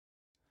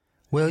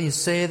Well, you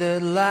say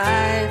that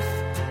life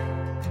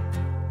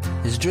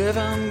is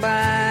driven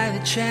by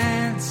the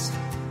chance.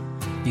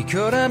 You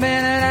could have been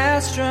an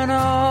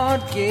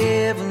astronaut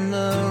given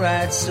the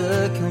right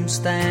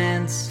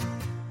circumstance.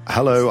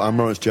 Hello, I'm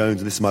Lawrence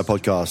Jones and this is my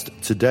podcast.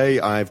 Today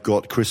I've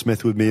got Chris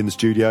Smith with me in the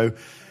studio.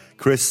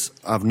 Chris,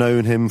 I've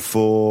known him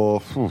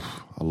for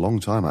a long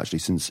time actually,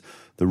 since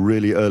the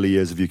really early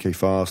years of UK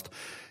Fast.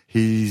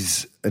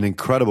 He's an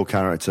incredible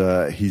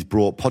character. He's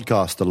brought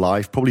podcasts to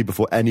life, probably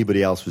before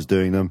anybody else was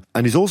doing them.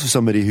 And he's also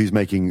somebody who's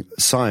making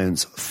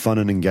science fun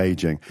and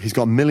engaging. He's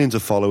got millions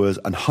of followers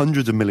and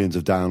hundreds of millions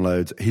of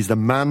downloads. He's the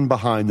man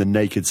behind The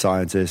Naked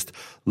Scientist.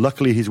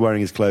 Luckily, he's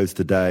wearing his clothes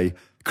today.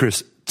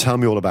 Chris, tell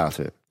me all about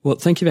it. Well,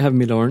 thank you for having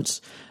me,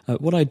 Lawrence.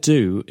 What I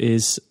do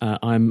is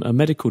I'm a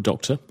medical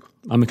doctor.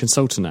 I'm a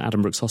consultant at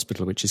Adam Brooks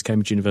Hospital, which is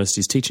Cambridge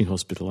University's teaching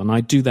hospital, and I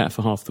do that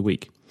for half the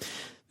week.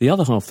 The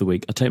other half of the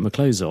week, I take my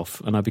clothes off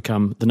and I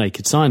become the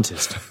naked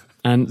scientist.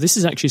 And this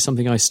is actually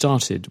something I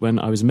started when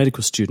I was a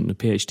medical student, a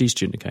PhD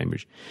student at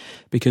Cambridge.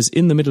 Because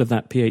in the middle of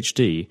that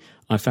PhD,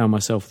 I found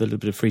myself with a little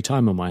bit of free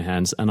time on my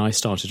hands and I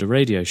started a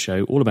radio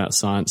show all about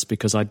science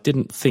because I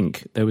didn't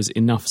think there was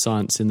enough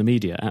science in the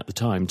media at the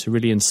time to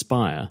really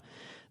inspire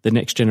the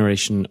next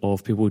generation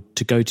of people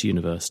to go to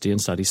university and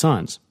study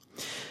science.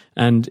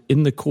 And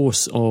in the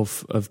course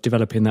of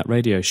developing that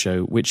radio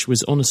show, which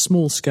was on a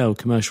small-scale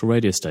commercial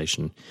radio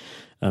station,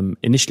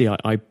 initially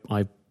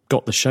I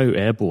got the show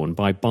airborne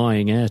by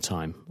buying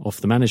airtime off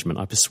the management.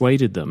 I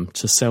persuaded them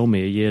to sell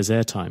me a year's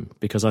airtime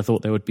because I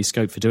thought there would be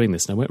scope for doing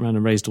this. And I went around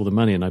and raised all the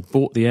money and I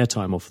bought the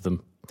airtime off of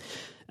them.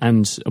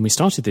 And we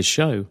started this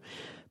show.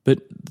 But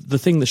the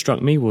thing that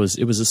struck me was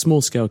it was a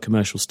small-scale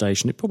commercial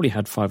station. It probably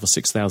had 5,000 or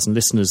 6,000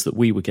 listeners that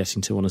we were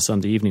getting to on a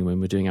Sunday evening when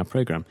we were doing our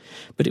programme.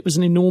 But it was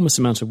an enormous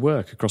amount of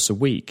work across a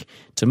week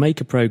to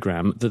make a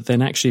programme that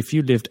then actually, if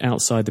you lived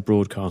outside the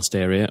broadcast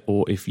area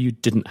or if you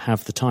didn't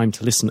have the time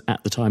to listen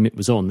at the time it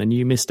was on, then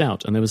you missed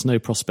out and there was no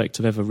prospect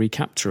of ever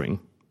recapturing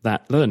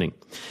that learning.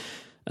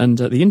 And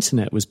the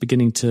internet was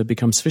beginning to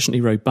become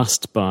sufficiently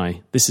robust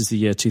by, this is the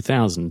year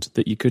 2000,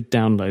 that you could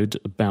download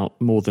about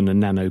more than a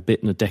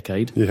nanobit in a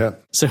decade. Yeah.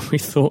 So we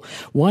thought,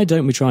 why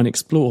don't we try and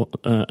explore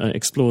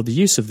the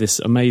use of this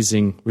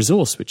amazing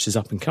resource, which is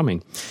up and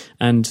coming,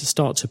 and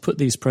start to put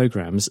these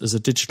programs as a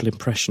digital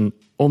impression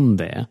on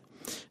there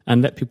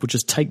and let people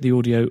just take the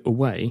audio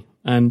away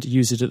and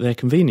use it at their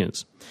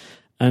convenience.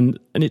 And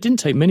it didn't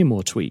take many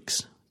more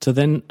tweaks to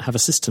then have a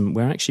system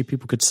where actually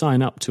people could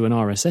sign up to an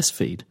RSS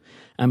feed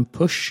and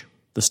push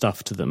the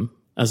stuff to them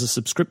as a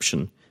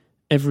subscription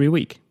every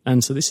week.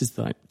 And so this is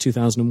like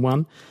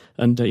 2001.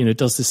 And,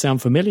 does this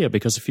sound familiar?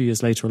 Because a few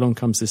years later along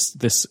comes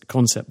this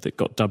concept that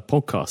got dubbed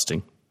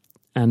podcasting.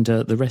 And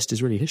the rest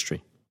is really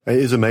history. It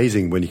is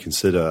amazing when you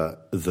consider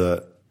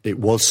that it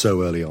was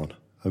so early on.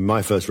 And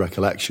my first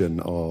recollection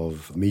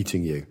of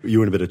meeting you, you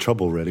were in a bit of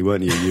trouble, really,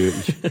 weren't you?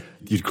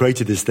 You'd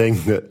created this thing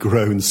that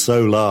grown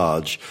so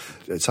large.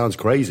 It sounds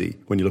crazy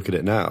when you look at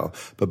it now,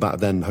 but back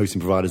then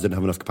hosting providers didn't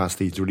have enough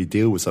capacity to really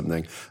deal with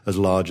something as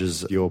large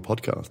as your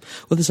podcast.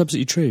 Well, that's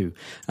absolutely true.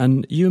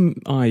 And you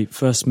and I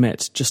first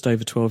met just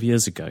over 12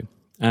 years ago.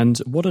 And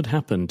what had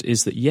happened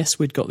is that, yes,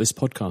 we'd got this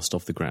podcast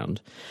off the ground.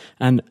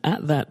 And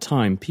at that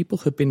time, people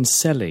had been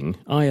selling,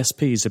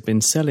 ISPs had been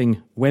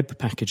selling web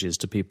packages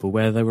to people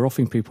where they were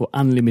offering people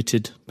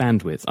unlimited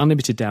bandwidth,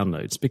 unlimited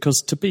downloads.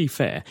 Because to be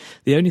fair,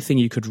 the only thing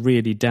you could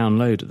really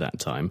download at that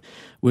time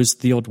was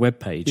the odd web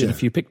page and a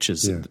few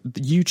pictures. Yeah.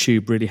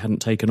 YouTube really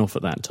hadn't taken off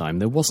at that time.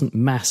 There wasn't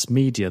mass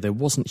media. There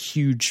wasn't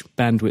huge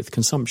bandwidth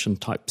consumption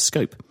type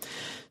scope.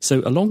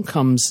 So along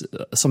comes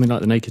something like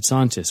The Naked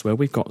Scientist, where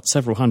we've got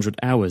several hundred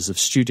hours of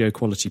studio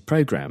quality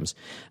programs,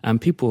 and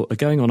people are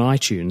going on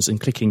iTunes and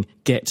clicking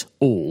Get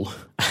All,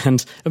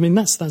 and I mean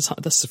that's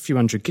a few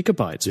hundred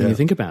gigabytes when you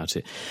think about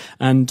it,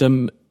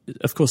 and.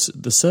 Of course,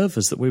 the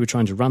servers that we were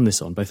trying to run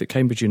this on, both at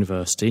Cambridge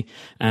University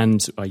and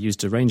I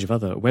used a range of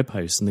other web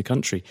hosts in the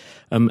country,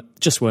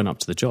 just weren't up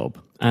to the job.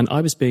 And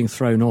I was being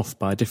thrown off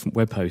by a different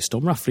web host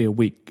on roughly a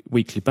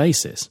weekly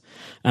basis.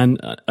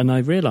 And I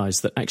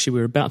realised that actually we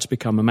were about to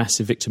become a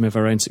massive victim of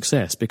our own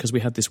success because we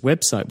had this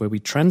website where we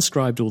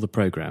transcribed all the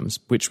programs,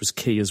 which was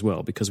key as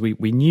well, because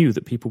we knew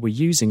that people were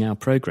using our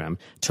program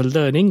to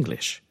learn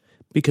English.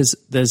 Because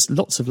there's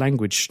lots of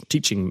language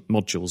teaching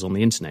modules on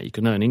the internet. You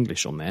can learn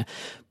English on there,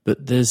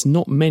 but there's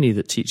not many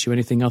that teach you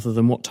anything other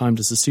than what time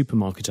does the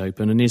supermarket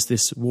open and is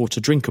this water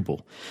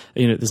drinkable?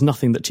 There's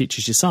nothing that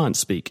teaches you science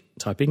speak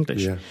type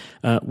English.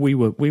 Yeah. We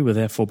were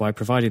therefore, by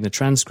providing the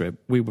transcript,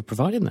 we were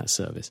providing that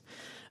service.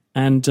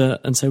 And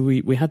so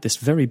we had this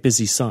very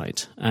busy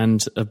site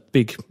and a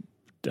big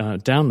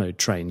download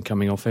train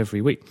coming off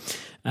every week.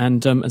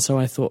 And so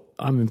I thought,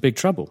 I'm in big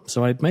trouble.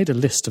 So I made a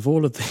list of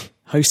all of the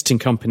hosting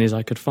companies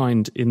I could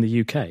find in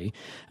the UK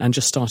and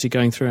just started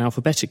going through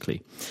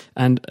alphabetically.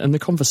 And the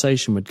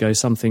conversation would go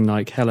something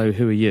like, hello,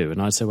 who are you?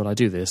 And I'd say, well, I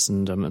do this.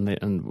 And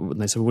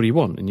they say, well, what do you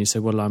want? And you say,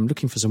 well, I'm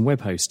looking for some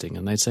web hosting.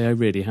 And they'd say, oh,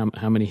 really?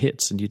 How many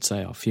hits? And you'd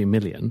say, a few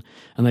million.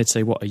 And they'd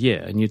say, what, a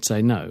year? And you'd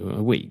say, no,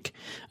 a week.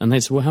 And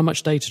they'd say, well, how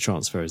much data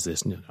transfer is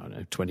this? And, I don't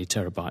know, 20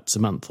 terabytes a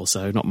month or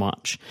so, not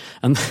much.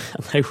 And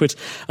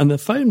the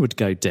phone would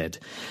go dead.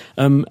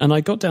 And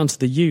I got down to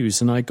the U's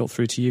and I got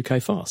through to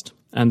UK Fast.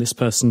 And this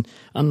person,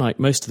 unlike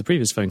most of the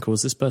previous phone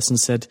calls, this person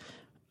said,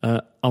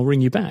 I'll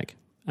ring you back.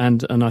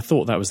 And I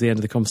thought that was the end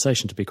of the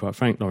conversation, to be quite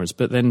frank, Lawrence.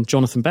 But then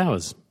Jonathan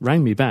Bowers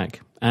rang me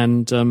back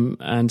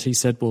and he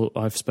said, well,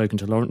 I've spoken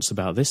to Lawrence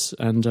about this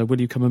and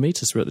will you come and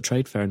meet us? We're at the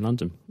trade fair in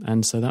London.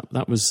 And so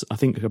that was, I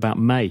think, about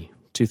May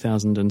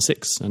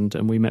 2006, and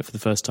we met for the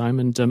first time,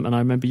 and I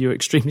remember you were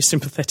extremely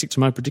sympathetic to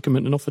my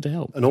predicament and offered to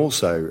help. And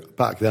also,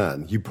 back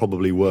then, you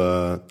probably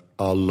were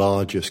our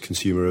largest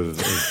consumer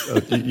of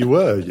you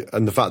were,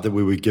 and the fact that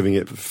we were giving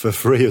it for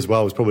free as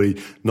well was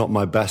probably not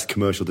my best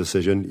commercial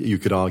decision. You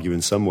could argue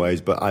in some ways,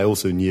 but I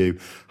also knew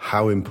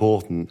how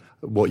important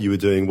what you were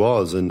doing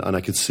was, and I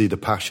could see the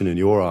passion in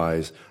your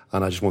eyes,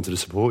 and I just wanted to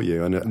support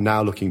you. And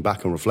now looking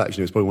back on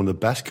reflection, it's probably one of the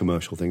best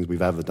commercial things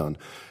we've ever done,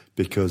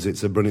 because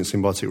it's a brilliant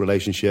symbiotic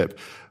relationship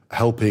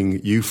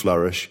helping you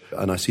flourish.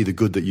 And I see the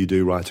good that you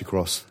do right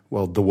across,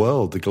 well, the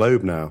world, the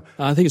globe now.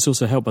 I think it's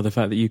also helped by the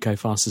fact that UK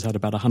Fast has had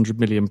about 100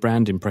 million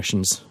brand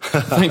impressions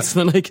thanks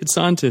to the Naked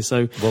Scientist.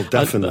 So well,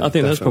 definitely, I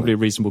think that's probably a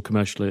reasonable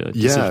commercial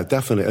decision. Yeah,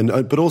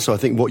 definitely. But also I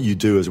think what you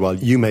do as well,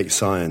 you make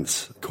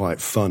science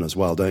quite fun as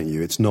well, don't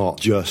you? It's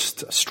not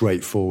just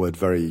straightforward,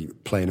 very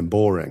plain and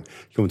boring.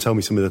 You want to tell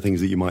me some of the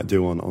things that you might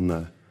do on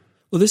there?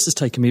 Well, this has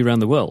taken me around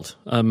the world.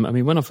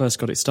 When I first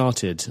got it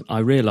started, I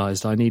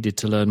realised I needed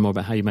to learn more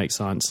about how you make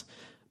science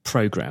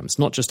programs,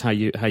 not just how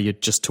you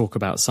just talk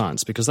about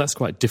science, because that's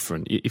quite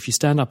different. If you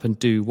stand up and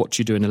do what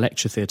you do in a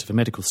lecture theatre for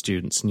medical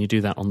students and you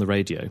do that on the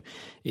radio,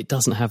 it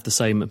doesn't have the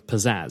same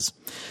pizzazz.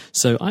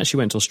 So I actually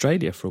went to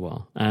Australia for a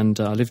while, and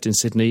I lived in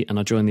Sydney, and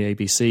I joined the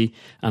ABC,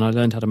 and I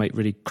learned how to make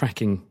really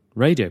cracking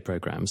radio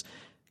programs.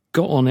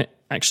 Got on it,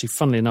 actually,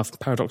 funnily enough,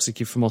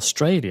 paradoxically from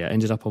Australia,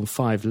 ended up on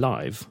 5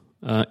 Live,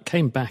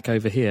 came back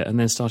over here and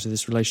then started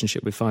this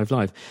relationship with 5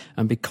 Live.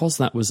 And because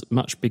that was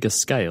much bigger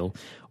scale,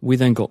 we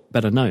then got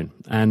better known.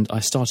 And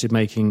I started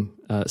making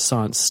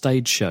science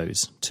stage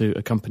shows to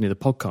accompany the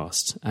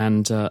podcast.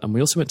 And we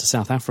also went to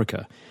South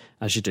Africa,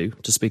 as you do,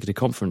 to speak at a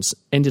conference,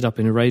 ended up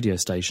in a radio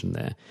station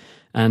there.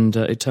 And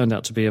it turned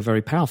out to be a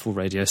very powerful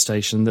radio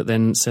station that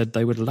then said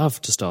they would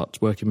love to start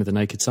working with the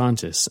Naked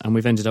Scientists. And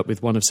we've ended up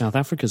with one of South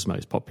Africa's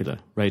most popular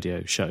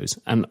radio shows.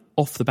 And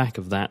off the back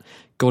of that,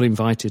 got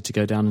invited to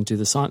go down and do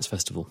the Science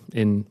Festival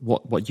in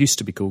what used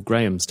to be called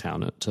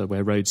Grahamstown, at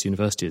where Rhodes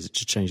University is. It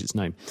just changed its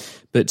name.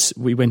 But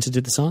we went and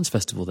did the Science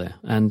Festival there.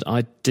 And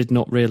I did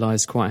not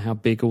realise quite how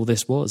big all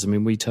this was. I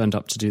mean, we turned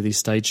up to do these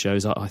stage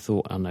shows. I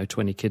thought,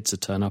 20 kids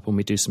would turn up and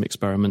we'd do some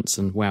experiments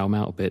and wow them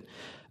out a bit.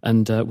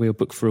 And we were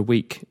booked for a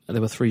week. There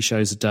were 3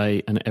 shows a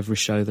day, and at every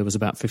show there was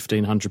about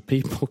 1,500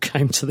 people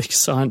came to these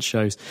science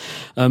shows.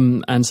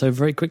 And so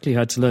very quickly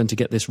I had to learn to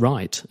get this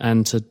right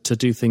and to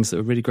do things that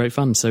were really great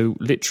fun. So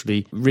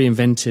literally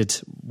reinvented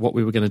what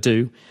we were going to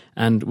do,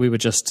 and we were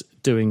just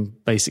doing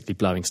basically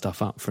blowing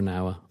stuff up for an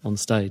hour on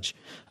stage.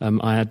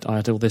 I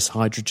had all this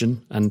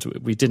hydrogen, and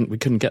we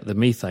couldn't get the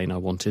methane I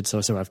wanted, so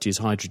I said I have to use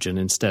hydrogen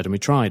instead. And we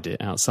tried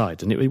it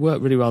outside, and it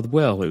worked really rather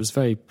well. It was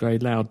very, very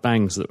loud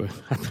bangs that were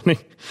happening.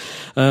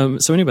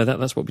 So anyway,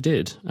 that's what we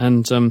did,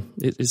 and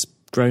it's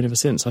grown ever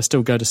since. I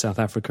still go to South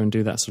Africa and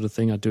do that sort of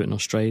thing. I do it in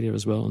Australia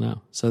as well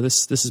now. So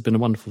this has been a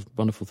wonderful,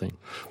 wonderful thing.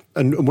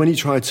 And when you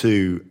try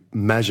to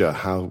measure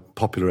how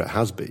popular it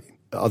has been,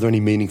 are there any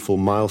meaningful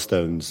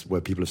milestones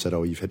where people have said,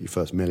 you've hit your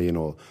first million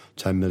or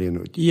 10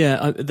 million?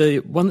 Yeah,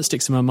 the one that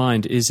sticks in my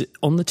mind is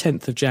on the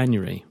 10th of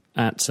January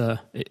at,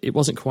 it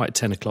wasn't quite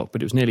 10 o'clock,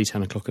 but it was nearly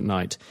 10 o'clock at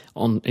night.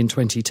 In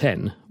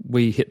 2010,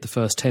 we hit the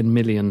first 10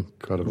 million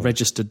Incredible.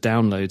 Registered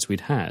downloads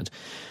we'd had.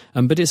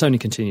 But it's only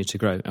continued to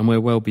grow, and we're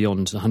well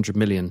beyond 100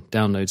 million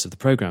downloads of the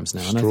programmes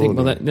now. And I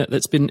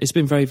think, it's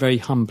been very, very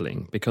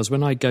humbling, because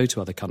when I go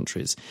to other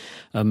countries,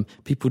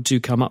 people do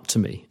come up to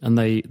me and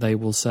they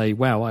will say,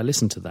 wow, I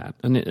listened to that.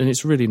 And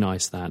it's really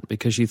nice that,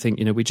 because you think,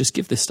 we just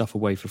give this stuff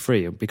away for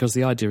free, because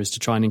the idea is to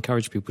try and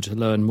encourage people to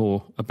learn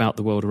more about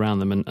the world around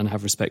them and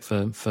have respect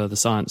for the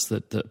science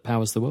that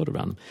powers the world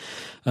around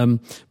them.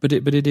 But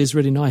it is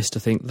really nice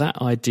to think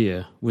that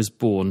idea was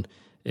born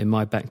in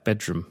my back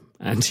bedroom.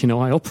 And,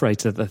 I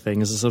operated the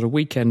thing as a sort of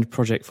weekend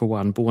project for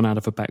one, born out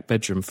of a back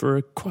bedroom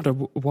for quite a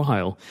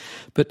while.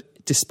 But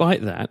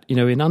despite that,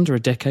 in under a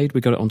decade, we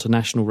got it onto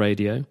national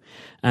radio.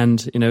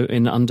 And,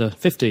 in under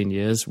 15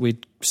 years,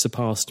 we'd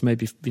surpassed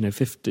maybe,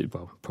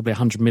 probably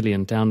 100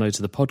 million downloads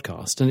of the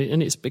podcast.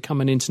 And it's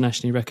become an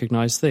internationally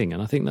recognised thing.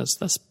 And I think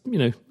that's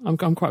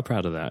I'm quite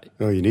proud of that.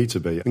 Oh, you need to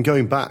be. And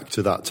going back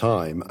to that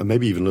time, and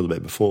maybe even a little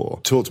bit before,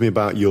 talk to me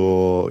about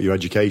your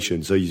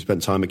education. So you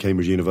spent time at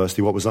Cambridge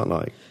University. What was that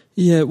like?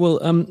 Yeah, well,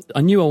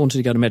 I knew I wanted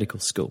to go to medical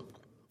school.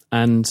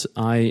 And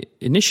I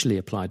initially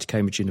applied to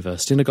Cambridge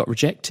University and I got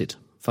rejected,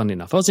 funnily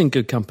enough. I was in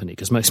good company,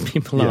 because most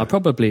people are. I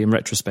probably, in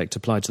retrospect,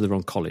 applied to the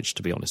wrong college,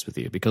 to be honest with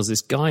you, because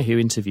this guy who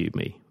interviewed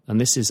me, and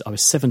I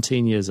was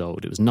 17 years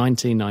old, it was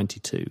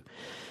 1992,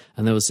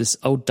 and there was this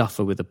old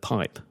duffer with a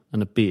pipe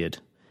and a beard,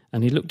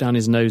 and he looked down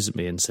his nose at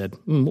me and said,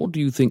 what do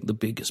you think the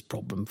biggest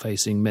problem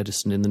facing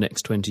medicine in the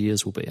next 20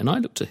 years will be? And I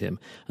looked at him,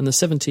 and the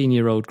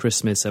 17-year-old Chris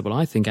Smith said, well,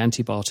 I think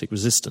antibiotic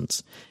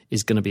resistance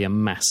is going to be a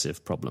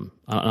massive problem.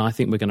 And I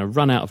think we're going to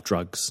run out of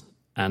drugs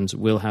and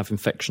we'll have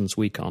infections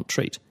we can't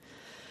treat.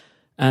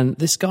 And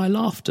this guy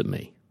laughed at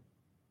me.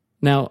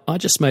 Now, I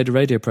just made a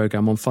radio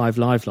programme on 5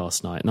 Live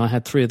last night, and I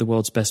had 3 of the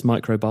world's best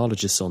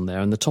microbiologists on there,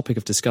 and the topic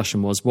of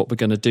discussion was what we're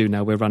going to do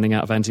now we're running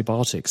out of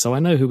antibiotics. So I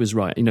know who was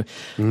right.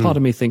 Part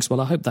of me thinks, well,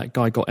 I hope that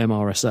guy got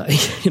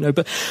MRSA.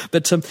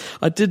 But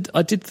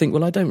I did think,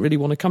 well, I don't really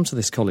want to come to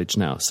this college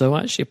now. So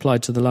I actually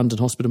applied to the London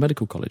Hospital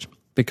Medical College,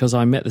 because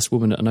I met this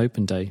woman at an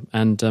open day,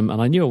 and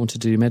I knew I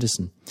wanted to do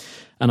medicine.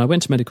 And I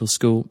went to medical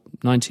school,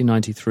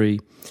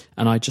 1993,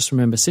 and I just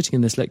remember sitting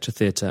in this lecture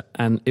theatre,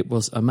 and it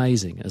was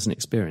amazing as an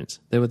experience.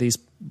 There were these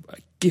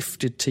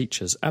gifted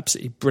teachers,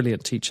 absolutely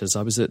brilliant teachers.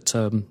 I was at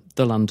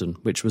the London,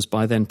 which was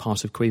by then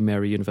part of Queen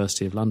Mary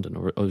University of London,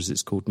 or as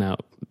it's called now,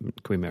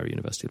 Queen Mary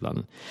University of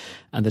London.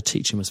 And the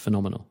teaching was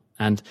phenomenal.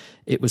 And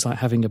it was like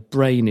having a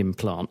brain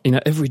implant.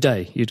 Every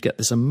day you'd get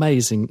this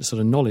amazing sort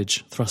of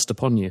knowledge thrust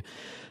upon you.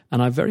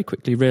 And I very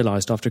quickly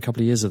realised after a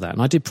couple of years of that,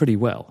 and I did pretty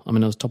well, I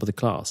was top of the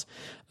class,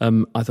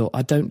 I thought,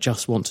 I don't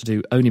just want to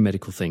do only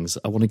medical things,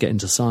 I want to get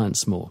into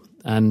science more.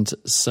 And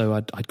so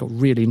I got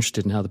really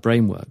interested in how the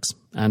brain works.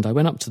 And I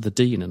went up to the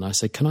dean and I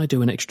said, can I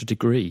do an extra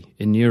degree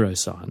in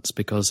neuroscience,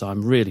 because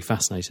I'm really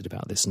fascinated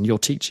about this and your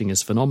teaching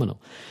is phenomenal.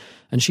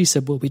 And she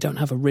said, well, we don't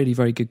have a really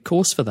very good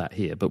course for that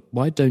here, but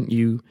why don't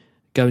you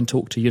go and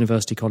talk to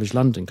University College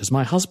London, because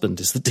my husband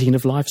is the Dean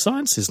of Life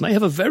Sciences and they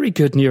have a very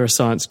good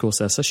neuroscience course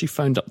there. So she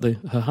phoned up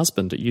her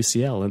husband at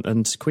UCL,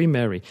 and Queen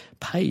Mary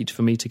paid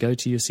for me to go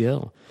to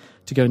UCL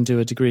to go and do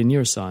a degree in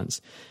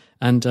neuroscience.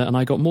 And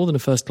I got more than a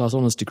first-class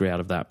honours degree out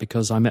of that,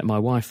 because I met my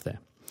wife there,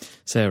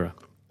 Sarah.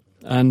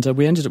 And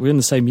we were in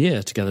the same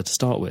year together to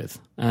start with.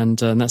 And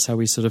that's how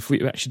we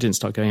actually didn't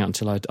start going out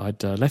until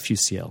I'd left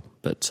UCL.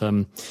 But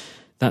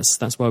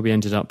that's why we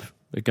ended up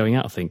going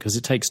out, I think, because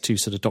it takes 2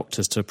 sort of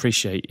doctors to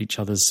appreciate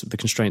the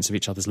constraints of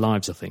each other's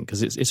lives, I think,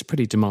 because it's a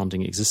pretty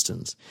demanding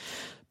existence.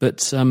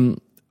 But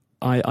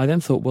I then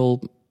thought,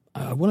 well,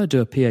 I want to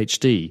do a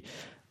PhD.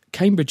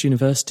 Cambridge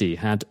University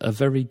had a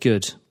very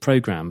good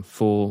programme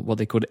for what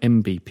they called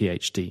MB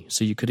PhD.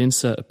 So you could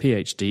insert a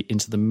PhD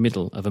into the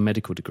middle of a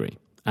medical degree,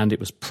 and it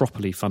was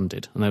properly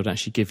funded, and they would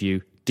actually give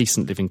you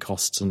decent living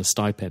costs and a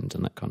stipend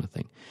and that kind of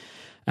thing.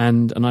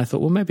 And I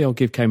thought, well, maybe I'll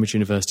give Cambridge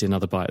University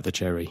another bite of the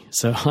cherry.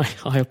 So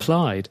I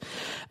applied.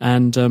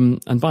 And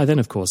by then,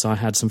 of course, I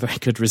had some very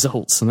good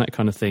results and that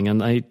kind of thing.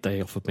 And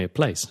they offered me a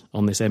place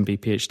on this MB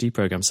PhD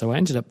programme. So I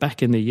ended up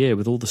back in the year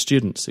with all the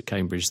students at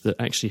Cambridge that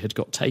actually had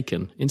got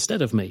taken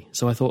instead of me.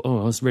 So I thought,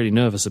 I was really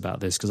nervous about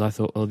this, because I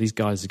thought, these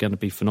guys are going to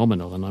be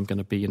phenomenal and I'm going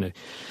to be,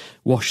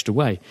 washed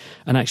away.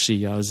 And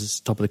actually, I was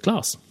top of the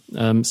class.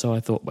 So I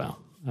thought,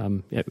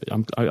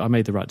 I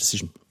made the right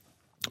decision,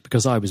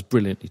 because I was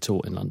brilliantly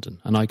taught in London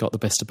and I got the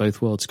best of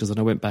both worlds, because then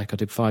I went back, I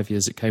did 5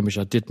 years at Cambridge,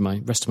 I did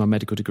my rest of my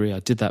medical degree,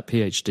 I did that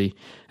PhD,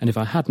 and if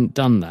I hadn't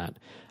done that,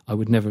 I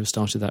would never have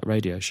started that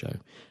radio show.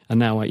 And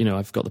now,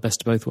 I've got the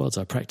best of both worlds.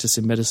 I practice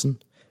in medicine,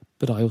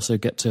 but I also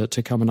get to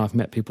come, and I've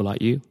met people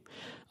like you.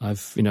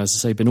 I've, as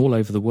I say, been all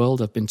over the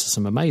world. I've been to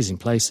some amazing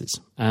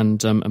places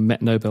and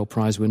met Nobel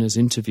Prize winners,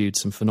 interviewed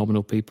some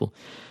phenomenal people.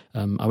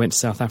 I went to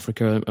South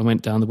Africa and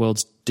went down the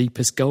world's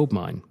deepest gold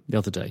mine the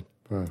other day.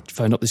 Right.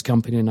 Phoned up this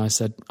company and I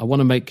said, I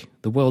want to make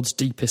the world's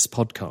deepest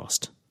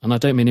podcast. And I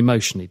don't mean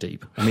emotionally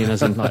deep. I mean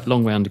as in like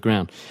long way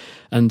underground.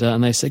 And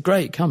they said,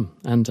 great, come.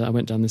 And I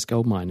went down this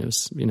gold mine. It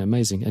was,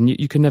 amazing. And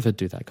you can never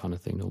do that kind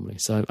of thing normally.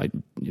 So,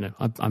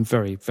 I'm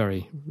very,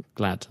 very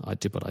glad I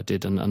did what I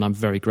did. And I'm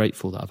very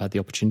grateful that I've had the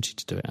opportunity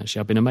to do it, actually.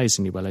 I've been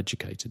amazingly well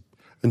educated.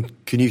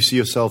 And can you see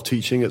yourself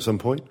teaching at some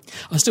point?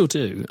 I still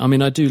do.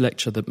 I do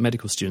lecture the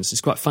medical students.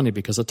 It's quite funny,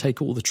 because I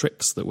take all the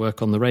tricks that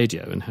work on the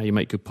radio and how you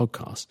make good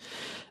podcasts,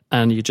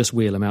 and you just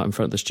wheel them out in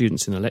front of the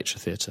students in a lecture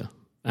theatre,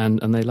 and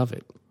they love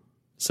it.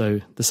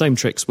 So the same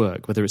tricks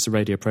work, whether it's a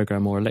radio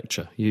programme or a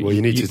lecture. You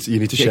need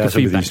to share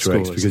some of these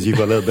tricks, because you've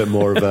got a little bit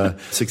more of a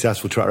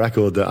successful track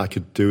record that I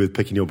could do with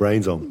picking your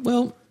brains on.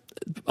 Well,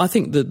 I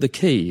think that the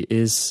key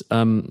is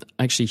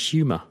actually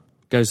humour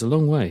goes a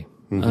long way.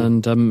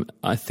 Mm-hmm. And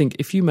I think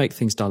if you make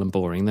things dull and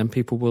boring, then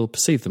people will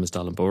perceive them as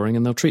dull and boring,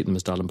 and they'll treat them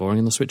as dull and boring,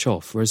 and they'll switch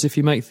off. Whereas if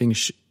you make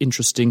things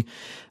interesting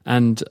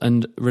and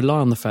rely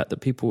on the fact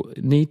that people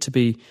need to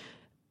be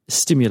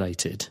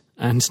stimulated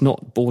and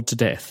not bored to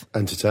death.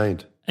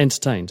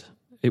 Entertained.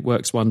 It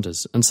works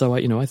wonders. And so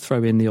I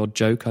throw in the odd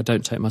joke. I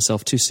don't take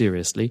myself too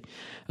seriously,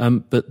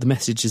 but the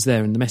message is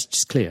there and the message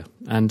is clear.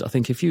 And I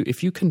think if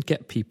you can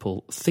get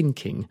people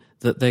thinking,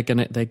 that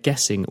they're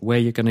guessing where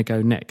you're going to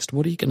go next.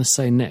 What are you going to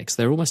say next?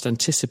 They're almost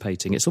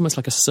anticipating. It's almost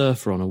like a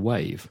surfer on a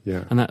wave,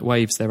 and that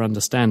wave's their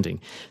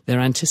understanding. They're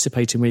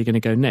anticipating where you're going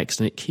to go next,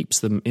 and it keeps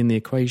them in the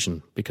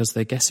equation because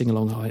they're guessing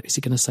along. Oh, is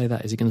he going to say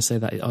that? Is he going to say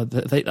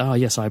that?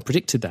 Yes, I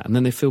predicted that, and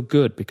then they feel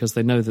good because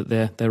they know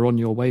that they're on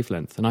your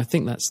wavelength. And I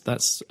think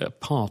that's a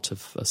part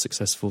of a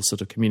successful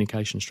sort of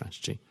communication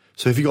strategy.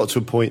 So, have you got to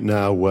a point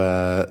now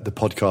where the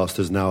podcast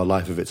is now a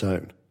life of its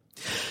own?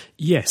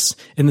 Yes,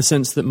 in the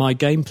sense that my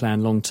game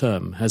plan long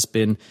term has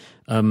been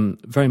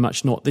very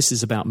much not, this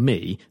is about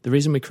me. The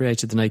reason we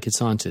created The Naked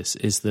Scientist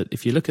is that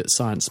if you look at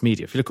science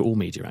media, if you look at all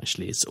media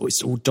actually,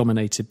 it's all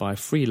dominated by a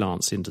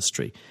freelance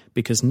industry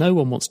because no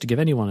one wants to give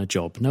anyone a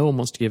job. No one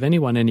wants to give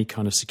anyone any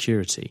kind of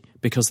security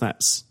because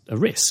that's a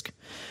risk.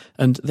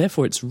 And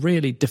therefore it's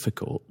really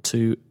difficult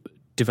to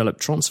develop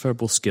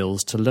transferable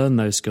skills, to learn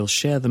those skills,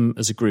 share them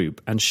as a group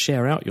and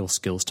share out your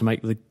skills to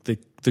make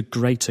the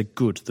greater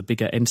good, the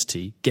bigger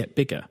entity, get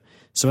bigger.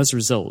 So as a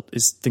result,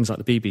 things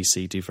like the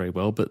BBC do very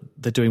well, but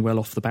they're doing well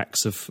off the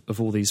backs of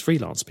all these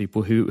freelance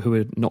people who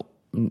are not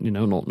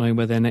knowing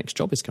where their next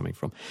job is coming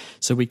from.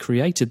 So we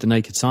created The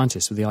Naked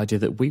Scientist with the idea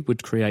that we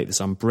would create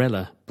this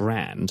umbrella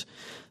brand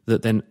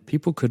that then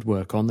people could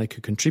work on, they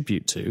could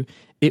contribute to.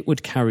 It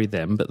would carry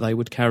them, but they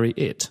would carry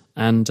it.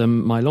 And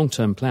my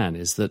long-term plan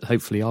is that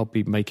hopefully I'll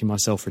be making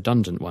myself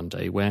redundant one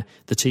day where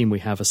the team we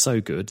have are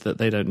so good that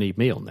they don't need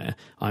me on there.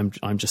 I'm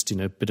just,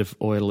 a bit of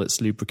oil that's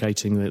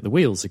lubricating the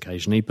wheels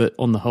occasionally, but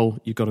on the whole,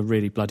 you've got a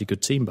really bloody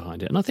good team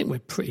behind it. And I think we're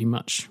pretty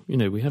much,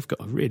 we have got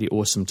a really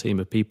awesome team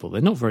of people.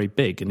 They're not very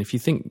big, and if you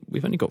think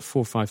we've only got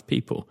 4 or 5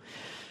 people,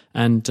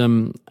 and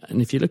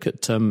if you look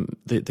at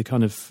the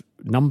kind of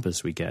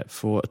numbers we get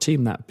for a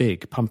team that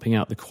big, pumping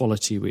out the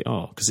quality we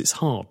are, because it's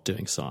hard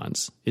doing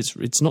science.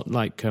 It's not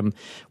like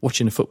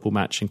watching a football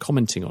match and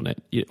commenting on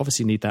it. You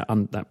obviously need that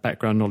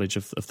background knowledge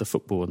of the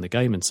football and the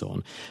game and so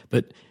on.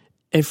 But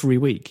every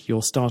week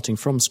you're starting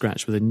from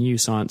scratch with a new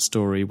science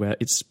story where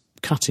it's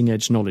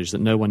cutting-edge knowledge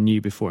that no one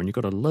knew before, and you've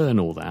got to learn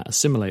all that,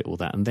 assimilate all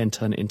that, and then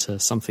turn it into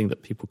something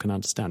that people can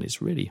understand.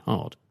 It's really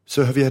hard.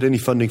 So have you had any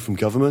funding from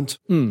government?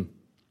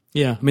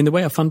 Yeah, the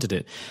way I funded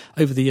it,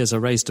 over the years I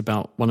raised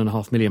about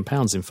 £1.5 million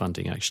in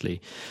funding, actually.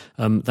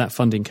 That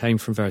funding came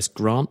from various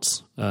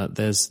grants.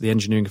 There's the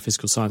Engineering and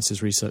Physical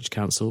Sciences Research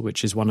Council,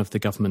 which is one of the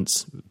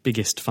government's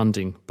biggest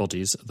funding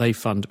bodies. They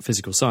fund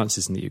physical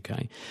sciences in the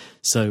UK.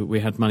 So we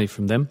had money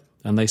from them,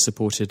 and they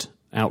supported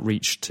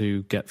outreach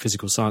to get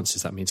physical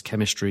sciences. That means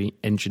chemistry,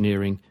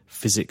 engineering,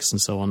 physics, and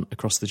so on,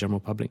 across the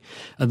general public.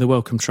 And the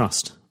Wellcome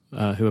Trust,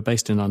 who are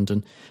based in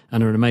London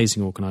and are an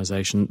amazing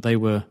organisation. They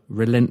were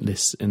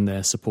relentless in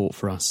their support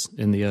for us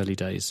in the early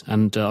days,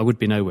 and I would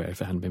be nowhere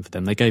if it hadn't been for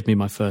them. They gave me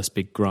my first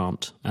big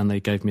grant, and they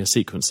gave me a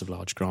sequence of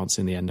large grants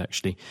in the end,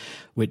 actually,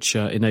 which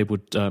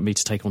enabled me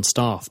to take on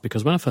staff,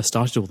 because when I first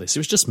started all this, it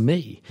was just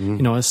me.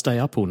 I'd stay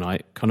up all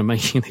night kind of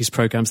making these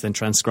programmes, then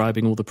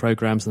transcribing all the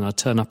programmes, and I'd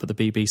turn up at the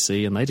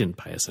BBC, and they didn't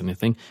pay us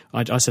anything.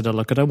 I said,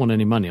 look, I don't want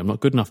any money. I'm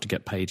not good enough to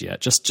get paid yet.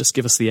 Just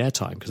give us the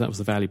airtime, because that was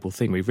the valuable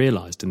thing. We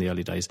realised in the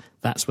early days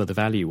that's where the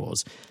value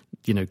was,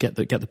 get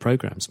the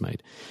programs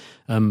made.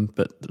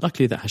 But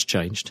luckily that has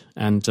changed.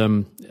 And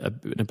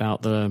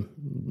about the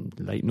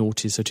late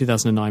noughties, so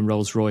 2009,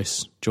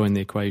 Rolls-Royce joined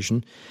the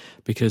equation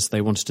because they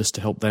wanted us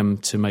to help them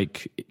to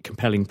make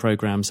compelling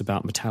programs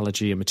about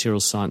metallurgy and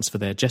materials science for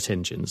their jet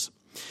engines,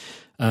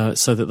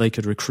 so that they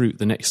could recruit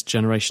the next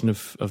generation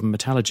of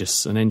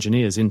metallurgists and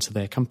engineers into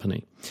their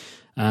company.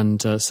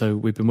 And so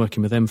we've been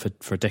working with them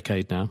for a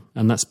decade now,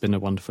 and that's been a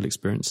wonderful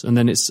experience. And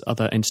then it's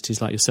other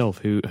entities like yourself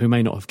who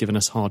may not have given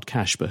us hard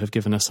cash, but have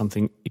given us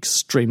something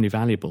extremely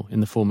valuable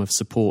in the form of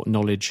support,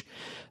 knowledge,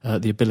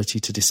 the ability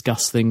to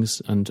discuss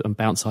things and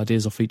bounce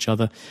ideas off each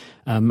other,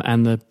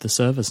 and the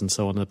servers and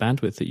so on, the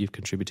bandwidth that you've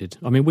contributed.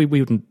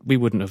 We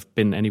wouldn't have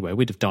been anywhere.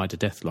 We'd have died a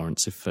death,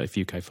 Lawrence, if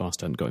UK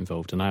Fast hadn't got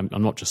involved. And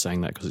I'm not just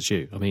saying that because it's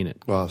you. I mean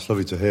it. Well, it's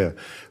lovely to hear.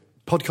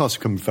 Podcasts have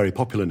become very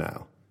popular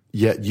now.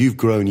 Yet you've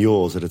grown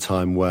yours at a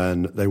time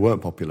when they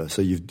weren't popular.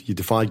 So you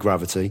defied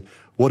gravity.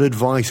 What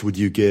advice would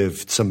you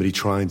give somebody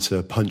trying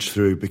to punch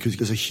through? Because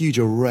there's a huge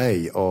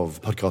array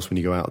of podcasts when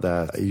you go out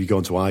there. You go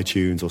onto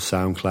iTunes or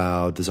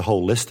SoundCloud, there's a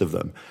whole list of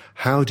them.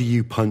 How do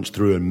you punch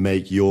through and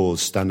make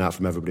yours stand out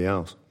from everybody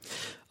else?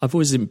 I've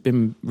always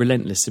been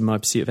relentless in my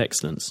pursuit of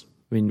excellence.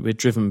 We're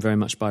driven very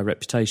much by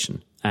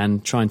reputation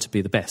and trying to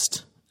be the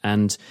best.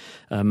 And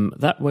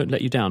that won't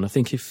let you down. I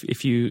think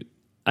if you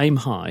aim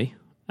high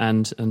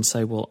and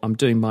say, well, I'm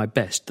doing my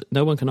best,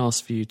 no one can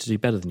ask for you to do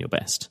better than your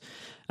best.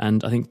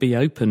 And I think be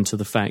open to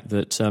the fact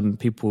that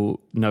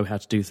people know how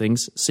to do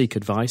things, seek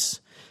advice,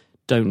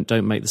 don't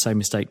make the same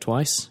mistake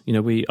twice.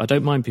 I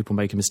don't mind people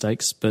making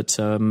mistakes, but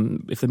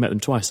if they make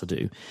them twice, I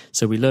do.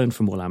 So we learn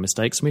from all our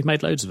mistakes, and we've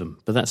made loads of them,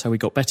 but that's how we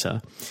got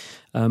better.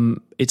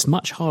 It's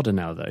much harder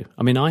now, though.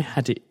 I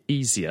had it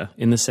easier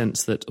in the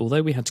sense that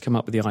although we had to come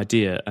up with the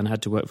idea and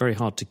had to work very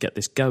hard to get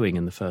this going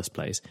in the first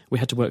place, we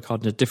had to work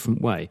hard in a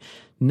different way.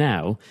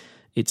 Now,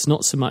 It's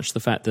not so much the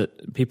fact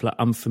that people are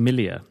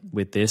unfamiliar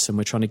with this and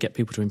we're trying to get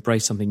people to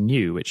embrace something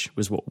new, which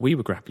was what we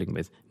were grappling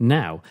with.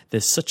 Now,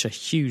 there's such a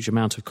huge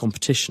amount of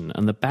competition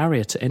and the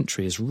barrier to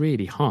entry is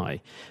really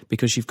high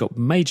because you've got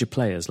major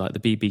players like the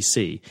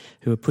BBC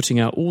who are putting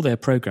out all their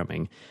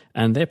programming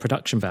and their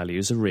production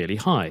values are really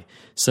high.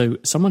 So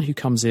someone who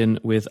comes in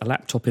with a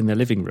laptop in their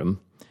living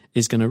room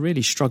is going to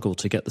really struggle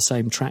to get the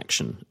same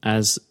traction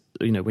as,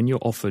 you know, when you're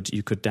offered,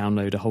 you could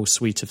download a whole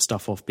suite of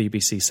stuff off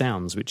BBC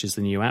Sounds, which is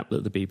the new app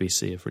that the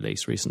BBC have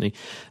released recently.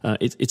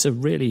 It's a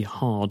really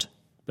hard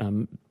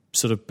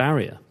sort of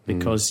barrier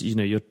because, you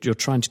know, you're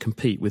trying to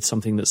compete with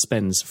something that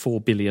spends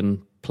 $4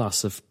 billion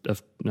plus of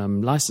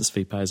license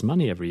fee payers'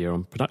 money every year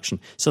on production.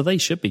 So they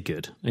should be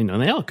good, you know,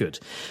 and they are good.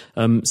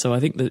 So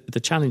I think the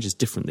challenge is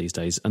different these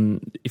days.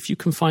 And if you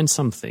can find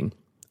something,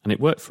 and it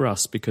worked for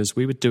us because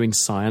we were doing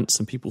science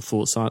and people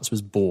thought science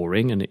was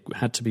boring and it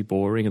had to be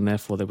boring and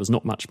therefore there was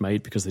not much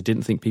made because they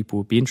didn't think people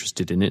would be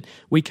interested in it.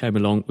 We came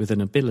along with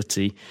an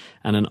ability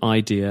and an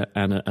idea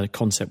and a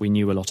concept we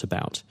knew a lot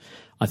about.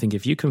 I think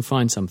if you can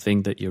find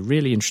something that you're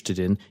really interested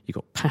in, you've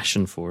got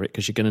passion for it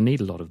because you're going to need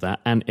a lot of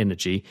that and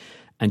energy,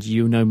 and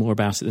you know more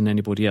about it than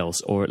anybody else,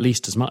 or at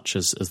least as much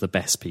as the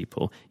best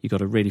people, you've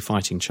got a really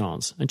fighting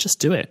chance. And just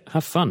do it.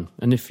 Have fun.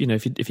 And if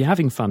you're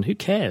having fun, who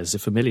cares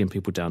if 1 million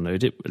people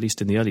download it, at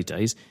least in the early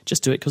days?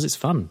 Just do it because it's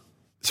fun.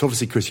 So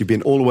obviously, Chris, you've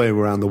been all the way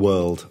around the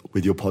world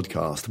with your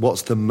podcast.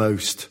 What's the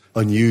most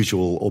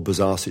unusual or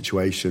bizarre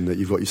situation that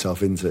you've got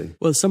yourself into?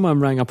 Well,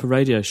 someone rang up a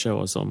radio show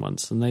I was on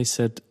once and they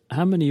said,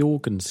 how many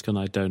organs can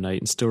I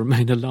donate and still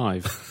remain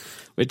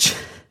alive? Which...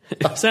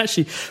 It was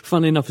actually,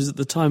 funny enough, is at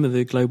the time of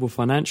the global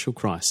financial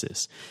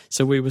crisis.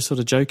 So we were sort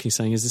of joking,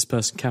 saying, is this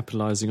person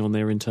capitalising on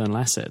their internal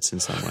assets in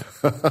some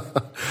way?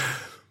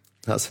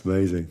 That's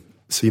amazing.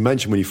 So you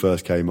mentioned when you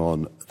first came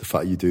on the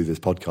fact you do this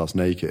podcast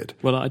naked.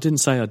 Well, I didn't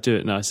say I'd do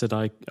it. No, I said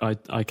I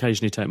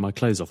occasionally take my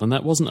clothes off. And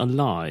that wasn't a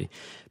lie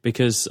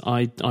because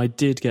I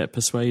did get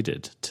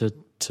persuaded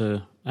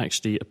to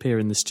actually appear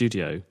in the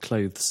studio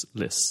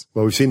clothesless.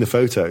 Well, we've seen the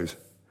photos.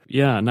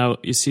 Yeah. Now,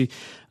 you see...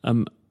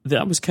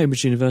 that was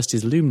Cambridge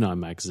University's alumni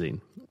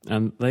magazine.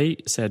 And they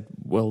said,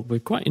 well, we're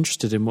quite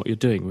interested in what you're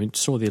doing. We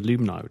saw the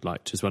alumni would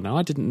like to as well. Now,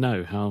 I didn't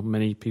know how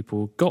many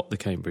people got the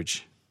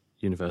Cambridge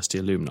University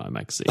alumni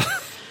magazine.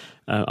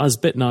 I was a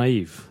bit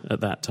naive at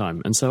that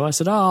time. And so I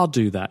said, I'll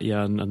do that,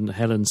 yeah. And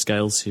Helen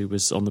Scales, who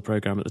was on the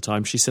programme at the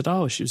time, she said,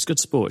 she was good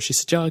sport. She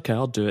said, yeah, OK,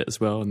 I'll do it as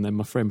well. And then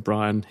my friend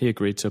Brian, he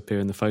agreed to appear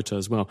in the photo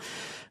as well.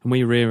 And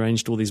we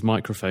rearranged all these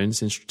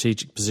microphones in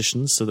strategic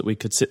positions so that we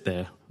could sit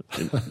there,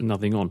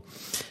 nothing on.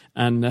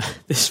 And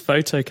this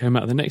photo came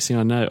out. The next thing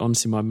I know,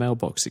 honestly, my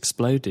mailbox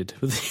exploded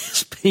with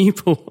these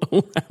people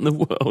all around the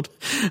world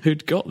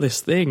who'd got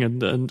this thing,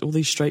 and all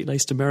these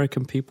straight-laced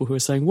American people who were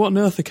saying, what on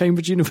earth are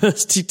Cambridge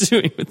University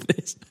doing with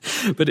this?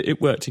 But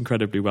it worked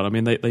incredibly well. I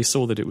mean, they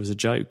saw that it was a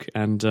joke,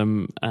 and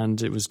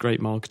it was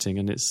great marketing,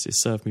 and it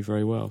served me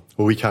very well.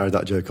 Well, we carried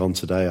that joke on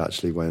today,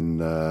 actually, when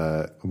we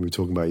were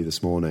talking about you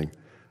this morning,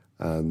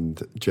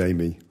 and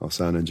Jamie, our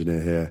sound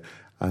engineer here,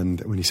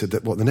 and when he said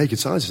that, what, the naked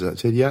science is, I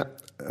said, yeah.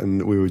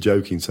 And we were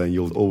joking, saying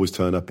you'll always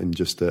turn up in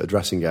just a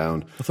dressing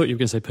gown. I thought you were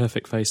going to say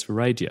perfect face for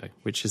radio,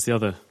 which is the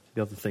other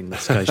thing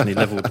that's occasionally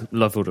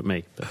levelled at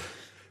me. But.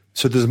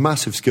 So there's a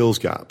massive skills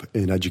gap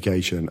in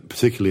education,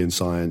 particularly in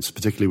science,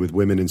 particularly with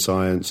women in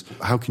science.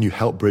 How can you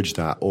help bridge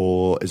that,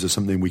 or is there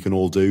something we can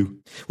all do?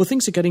 Well,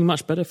 things are getting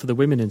much better for the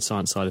women in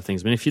science side of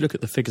things. I mean, if you look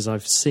at the figures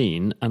I've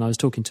seen, and I was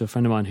talking to a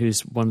friend of mine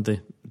who's one of the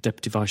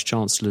deputy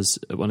vice-chancellors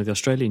at one of the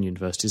Australian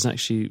universities,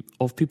 actually,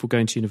 of people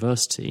going to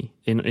university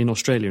in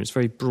Australia, it's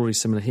very broadly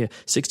similar here,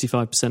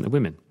 65% are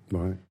women.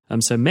 Right.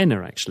 So men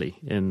are actually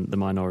in the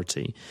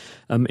minority.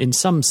 In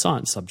some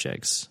science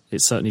subjects,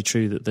 it's certainly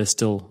true that there's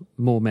still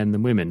more men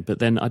than women. But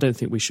then I don't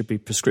think we should be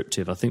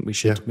prescriptive. I think we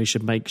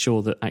should make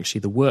sure that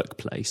actually the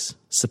workplace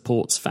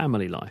supports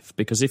family life.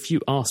 Because if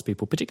you ask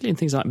people, particularly in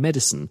things like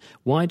medicine,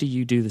 why do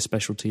you do the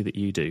specialty that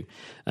you do?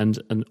 And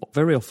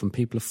very often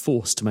people are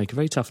forced to make a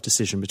very tough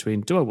decision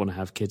between, do I want to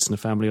have kids and a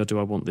family or do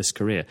I want this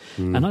career?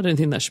 And I don't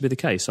think that should be the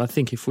case. I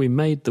think if we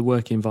made the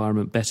work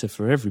environment better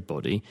for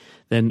everybody,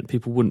 then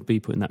people wouldn't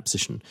be put in that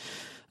position.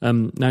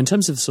 Now, in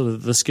terms of sort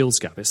of the skills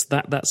gap,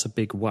 that's a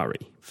big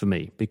worry for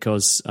me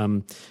because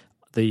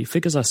the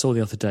figures I saw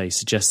the other day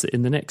suggest that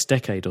in the next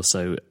decade or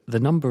so, the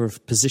number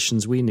of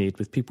positions we need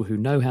with people who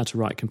know how to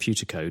write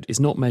computer code is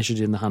not measured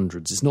in the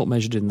hundreds, it's not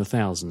measured in the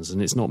thousands,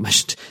 and it's not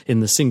measured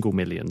in the single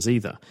millions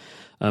either.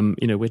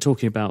 We're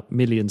talking about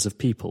millions of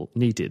people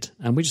needed,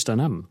 and we just don't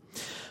have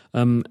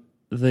them.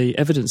 The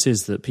evidence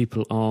is that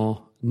people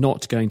are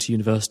not going to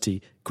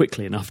university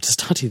quickly enough to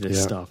study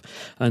this stuff.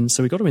 And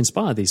so we've got to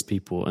inspire these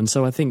people. And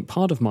so I think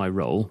part of my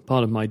role,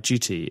 part of my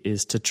duty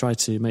is to try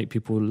to make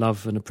people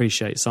love and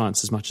appreciate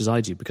science as much as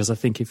I do, because I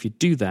think if you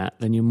do that,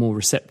 then you're more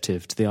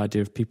receptive to the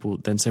idea of people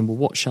then saying, well,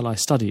 what shall I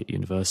study at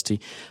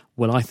university?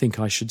 Well, I think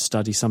I should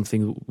study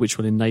something which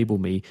will enable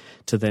me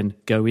to then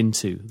go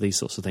into these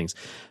sorts of things.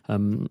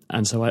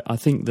 And so I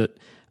think that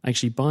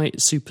actually by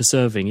super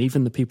serving,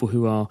 even the people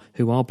who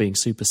are being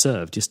super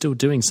served, you're still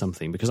doing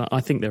something, because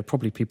I think there are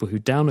probably people who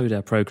download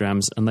our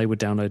programs and they would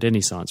download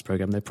any science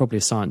program. They're probably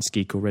a science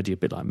geek already, a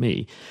bit like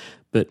me,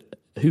 but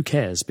who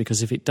cares?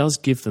 Because if it does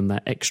give them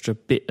that extra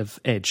bit of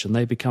edge and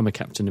they become a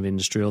captain of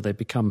industry or they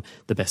become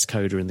the best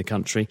coder in the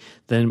country,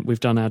 then we've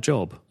done our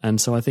job.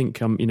 And so I think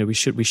we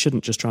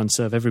shouldn't just try and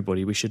serve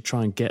everybody. We should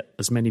try and get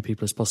as many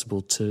people as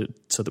possible so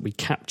that we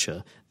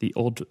capture the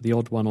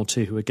odd one or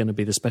two who are going to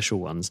be the special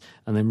ones,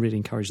 and then really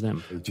encourage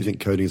them. Do you think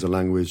coding as a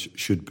language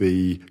should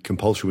be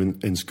compulsory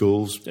in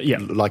schools? Yeah,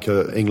 like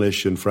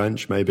English and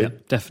French, maybe. Yeah,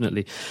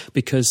 definitely.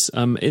 Because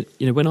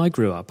when I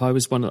grew up,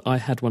 I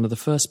had one of the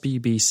first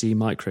BBC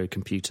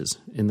microcomputers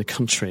in the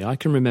country. I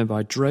can remember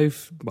I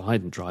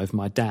didn't drive.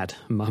 My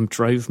mum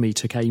drove me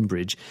to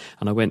Cambridge,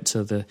 and I went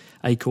to the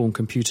Acorn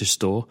computer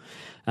store.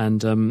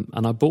 And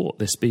I bought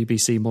this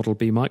BBC Model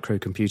B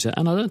microcomputer,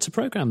 and I learned to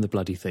program the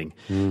bloody thing.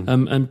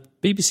 And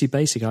BBC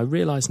Basic, I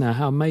realise now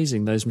how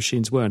amazing those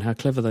machines were and how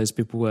clever those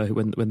people were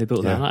when they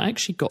built that. And I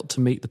actually got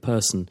to meet the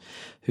person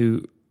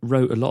who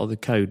wrote a lot of the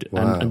code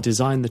and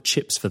designed the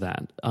chips for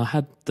that. I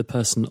had the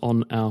person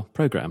on our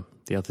programme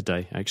the other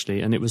day,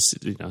 actually, and it was,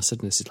 I said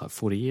this is like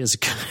 40 years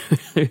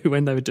ago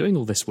when they were doing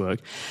all this work.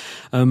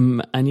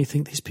 And you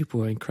think these people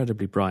were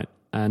incredibly bright.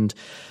 And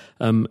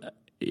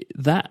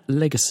that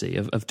legacy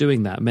of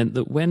doing that meant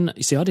that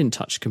I didn't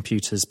touch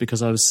computers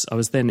because I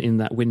was then in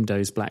that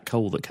Windows black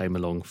hole that came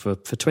along for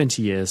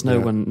 20 years.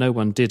 No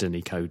one did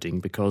any coding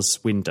because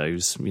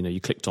Windows, you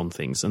clicked on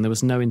things, and there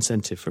was no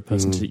incentive for a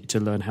person to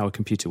learn how a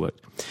computer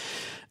worked.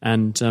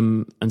 And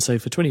so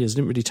for 20 years I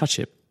didn't really touch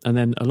it. And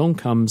then along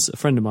comes a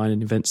friend of mine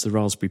and invents the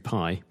Raspberry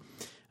Pi,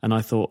 and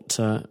I thought,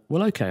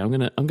 well, okay, I'm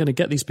going to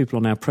get these people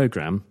on our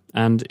program,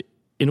 and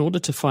in order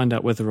to find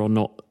out whether or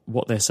not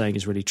what they're saying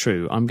is really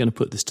true, I'm going to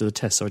put this to the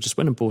test. So I just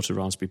went and bought a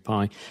Raspberry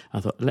Pi. I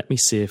thought, let me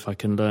see if I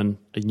can learn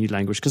a new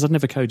language, because I'd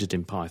never coded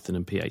in Python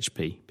and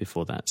PHP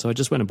before that. So I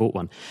just went and bought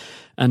one.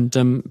 And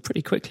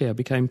pretty quickly I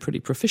became pretty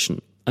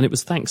proficient. And it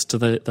was thanks to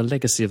the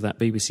legacy of that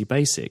BBC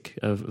Basic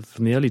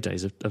from the early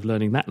days of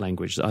learning that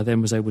language that I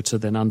then was able to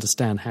then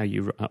understand how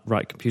you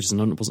write computers,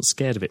 and I wasn't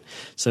scared of it.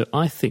 So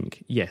I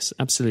think, yes,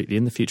 absolutely,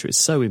 in the future it's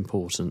so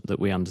important that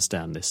we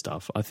understand this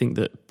stuff. I think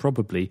that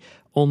probably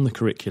on the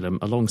curriculum,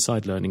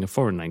 alongside learning a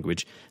foreign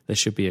language, there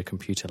should be a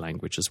computer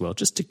language as well,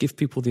 just to give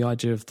people the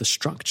idea of the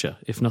structure,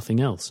 if nothing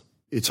else.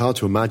 It's hard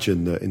to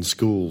imagine that in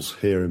schools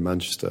here in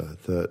Manchester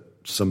that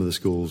some of the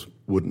schools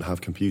wouldn't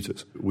have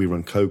computers. We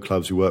run code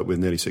clubs. We work with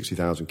nearly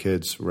 60,000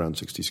 kids, around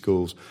 60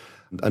 schools.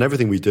 And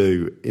everything we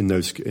do in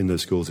those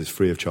schools is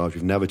free of charge.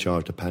 We've never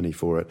charged a penny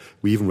for it.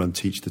 We even run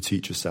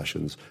teach-the-teacher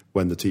sessions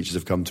when the teachers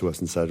have come to us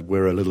and said,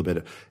 we're a little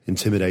bit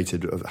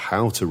intimidated of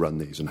how to run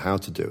these and how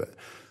to do it.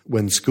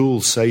 When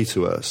schools say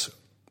to us,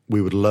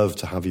 we would love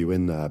to have you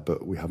in there,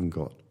 but we haven't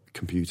got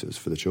computers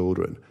for the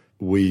children,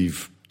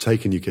 we've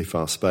taken UK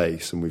Fast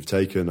Space and we've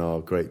taken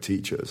our great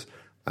teachers.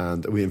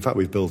 And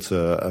we've built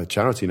a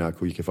charity now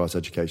called UK Fast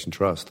Education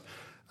Trust,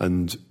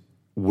 and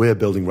we're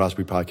building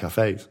Raspberry Pi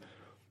cafes.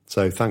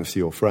 So thanks to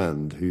your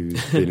friend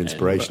who's been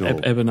inspirational.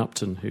 Eben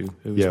Upton, who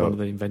was one of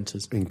the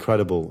inventors.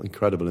 Incredible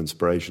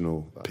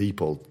inspirational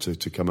people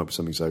to come up with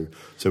something so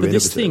but innovative.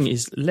 This thing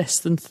is less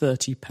than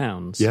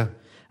 £30. Yeah.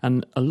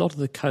 And a lot of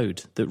the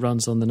code that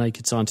runs on the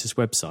Naked Scientist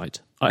website,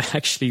 I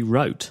actually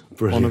wrote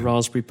on a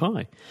Raspberry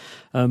Pi.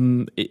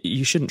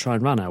 You shouldn't try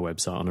and run our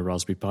website on a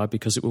Raspberry Pi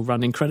because it will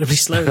run incredibly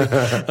slowly.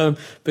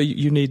 But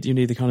you need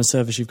the kind of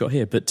service you've got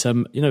here. But a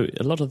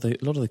lot of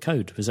the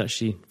code was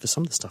actually, for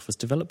some of the stuff, was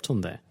developed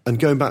on there. And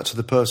going back to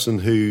the person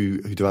who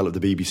developed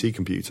the BBC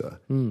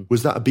computer,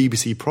 was that a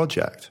BBC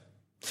project?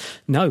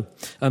 No.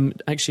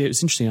 Actually, it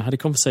was interesting. I had a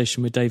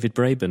conversation with David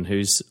Braben,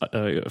 who's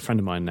a friend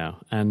of mine now,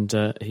 and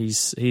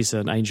he's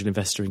an angel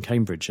investor in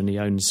Cambridge, and he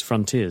owns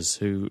Frontiers,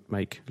 who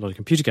make a lot of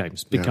computer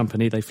games. Big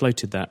company. They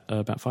floated that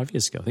about 5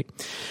 years ago, I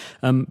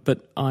think.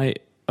 But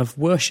I've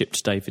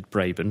worshipped David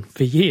Braben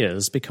for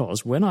years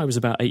because when I was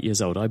about 8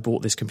 years old, I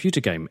bought this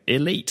computer game,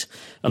 Elite,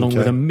 along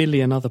with a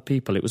million other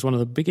people. It was one of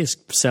the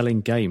biggest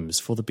selling games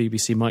for the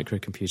BBC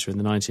microcomputer in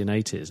the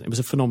 1980s. It was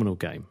a phenomenal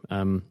game.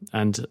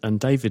 And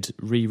David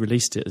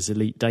re-released it as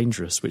Elite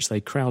Dangerous, which they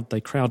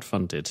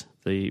crowdfunded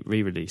the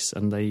re-release,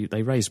 and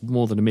they raised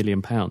more than £1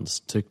 million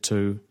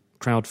to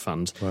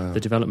crowdfund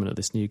the development of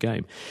this new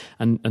game.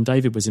 And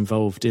David was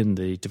involved in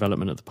the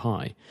development of the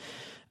Pi.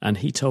 And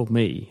he told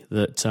me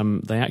that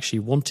they actually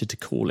wanted to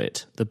call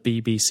it the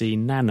BBC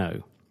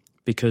Nano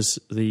because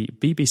the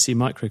BBC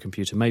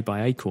microcomputer made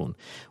by Acorn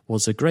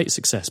was a great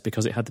success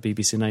because it had the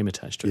BBC name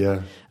attached to it.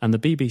 Yeah. And the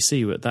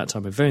BBC at that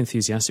time were very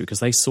enthusiastic because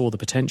they saw the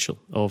potential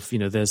of,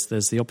 there's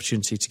the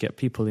opportunity to get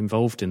people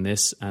involved in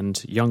this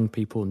and young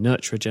people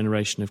nurture a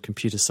generation of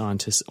computer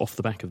scientists off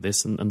the back of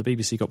this, and the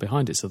BBC got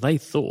behind it. So they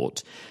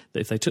thought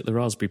that if they took the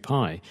Raspberry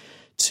Pi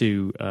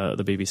to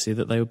the BBC,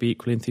 that they would be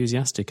equally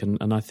enthusiastic,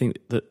 and I think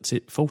that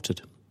it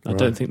faltered. I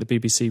don't think the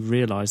BBC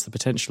realised the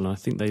potential.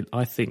 And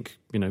I think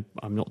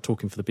I'm not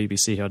talking for the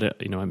BBC.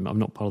 I'm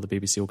not part of the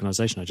BBC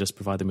organisation. I just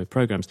provide them with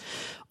programmes.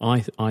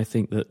 I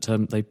think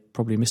that they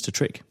probably missed a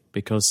trick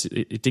because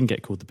it didn't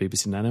get called the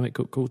BBC Nano, it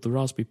got called the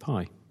Raspberry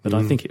Pi. But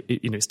I think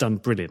it's done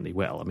brilliantly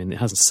well. I mean, it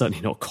hasn't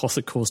certainly not caused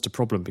a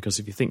problem, because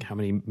if you think how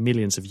many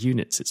millions of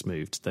units it's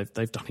moved,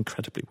 they've done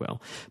incredibly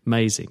well.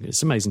 Amazing.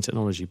 It's amazing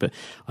technology, but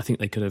I think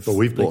they could have,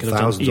 we've bought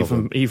thousands of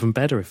them. Even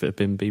better if it had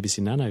been BBC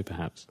Nano,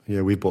 perhaps.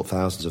 Yeah, we've bought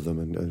thousands of them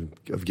and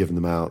have given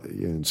them out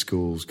in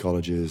schools,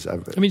 colleges. I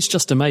mean, it's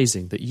just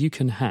amazing that you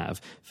can have,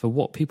 for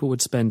what people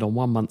would spend on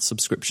 1 month's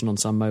subscription on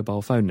some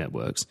mobile phone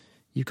networks,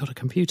 you've got a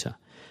computer.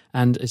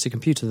 And it's a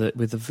computer that,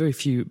 with a very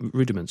few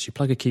rudiments, you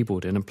plug a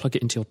keyboard in and plug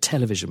it into your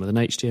television with an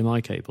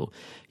HDMI cable.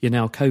 You're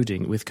now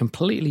coding with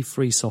completely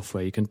free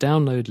software. You can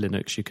download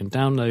Linux, you can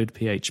download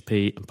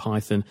PHP and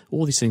Python.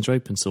 All these things are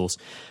open source.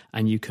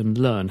 And you can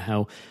learn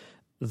how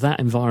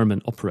that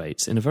environment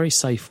operates in a very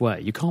safe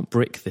way. You can't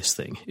brick this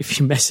thing. If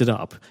you mess it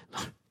up,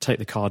 take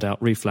the card out,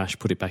 reflash,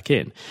 put it back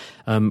in.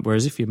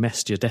 Whereas if you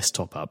messed your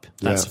desktop up,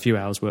 that's a few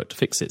hours' work to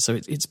fix it. So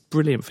it's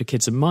brilliant for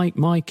kids. And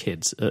my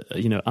kids,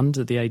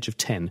 under the age of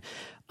 10,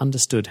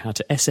 understood how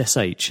to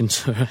SSH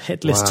into a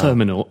headless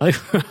terminal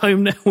over a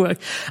home network,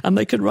 and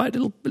they could write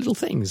little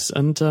things.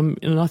 And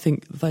I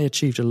think they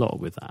achieved a lot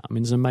with that. I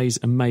mean, it's an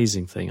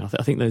amazing thing. I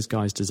think those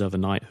guys deserve a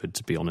knighthood,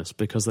 to be honest,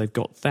 because they've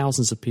got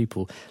thousands of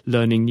people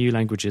learning new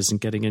languages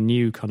and getting a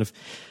new kind of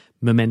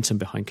momentum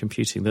behind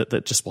computing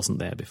that just wasn't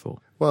there before.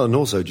 Well, and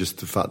also just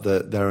the fact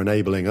that they're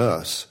enabling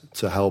us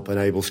to help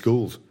enable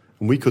schools.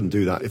 And we couldn't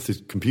do that. If the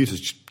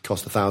computers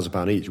cost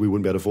 £1,000 each, we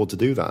wouldn't be able to afford to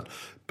do that.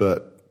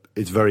 But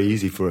it's very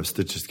easy for us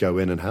to just go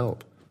in and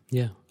help.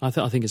 Yeah, I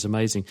think it's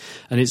amazing.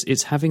 And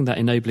it's having that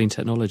enabling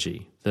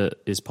technology that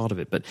is part of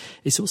it. But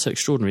it's also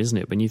extraordinary, isn't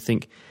it, when you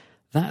think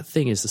that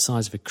thing is the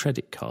size of a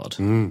credit card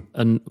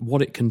and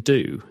what it can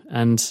do.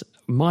 And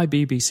my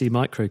BBC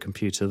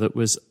microcomputer that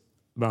was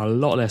a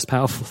lot less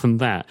powerful than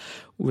that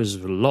was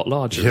a lot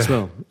larger as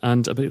well.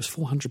 But it was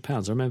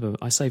 £400. I remember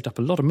I saved up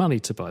a lot of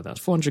money to buy that.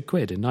 400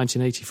 quid in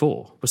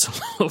 1984 was a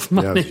lot of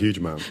money. Yeah, it was a huge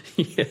amount.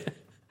 Yeah.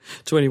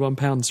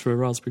 £21 for a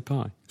Raspberry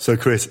Pi. So,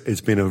 Chris,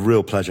 it's been a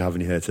real pleasure having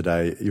you here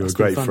today. You're a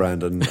great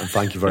friend, and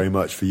thank you very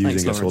much for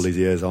using us all these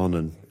years on.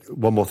 And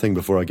one more thing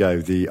before I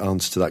go, the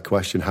answer to that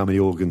question, how many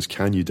organs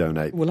can you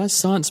donate? Well, as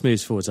science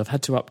moves forwards, I've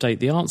had to update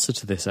the answer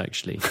to this,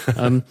 actually.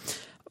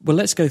 Well,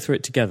 let's go through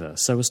it together.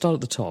 So we'll start at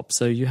the top.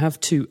 So you have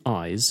 2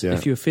 eyes. Yeah.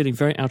 If you were feeling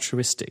very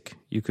altruistic,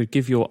 you could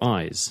give your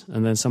eyes,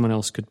 and then someone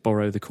else could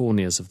borrow the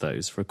corneas of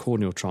those for a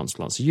corneal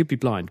transplant. So you'd be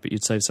blind, but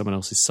you'd save someone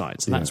else's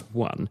sight. So that's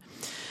 1.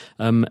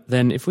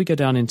 Then if we go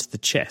down into the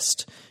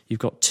chest, you've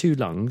got 2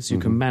 lungs. You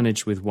can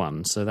manage with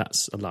 1, so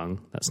that's a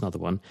lung. That's another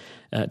one.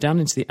 Down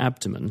into the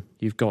abdomen,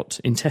 you've got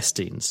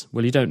intestines.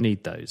 Well, you don't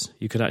need those.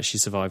 You could actually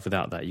survive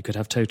without that. You could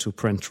have total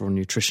parenteral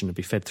nutrition and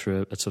be fed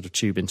through a sort of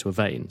tube into a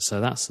vein.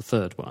 So that's the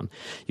 3rd one.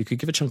 You could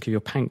give a chunk of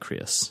your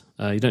pancreas.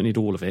 You don't need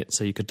all of it,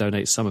 so you could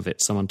donate some of it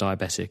to someone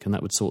diabetic, and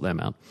that would sort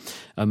them out.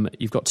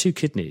 You've got 2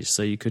 kidneys,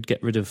 so you could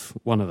get rid of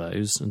one of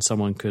those, and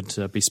someone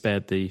could be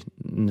spared the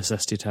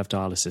necessity to have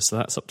dialysis, so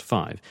that's up to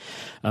 5.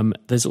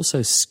 There's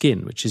also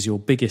skin, which is your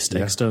biggest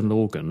external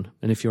organ,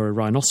 and if you're a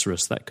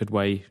rhinoceros, that could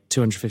weigh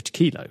 250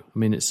 kilo. I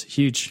mean, it's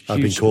huge.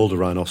 I've been called a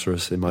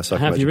rhinoceros in my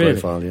psychometric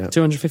profile, yeah.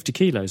 250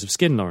 kilos of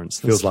skin, Lawrence.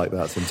 Feels like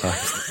that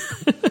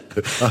sometimes.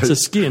 So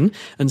skin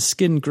and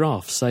skin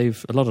grafts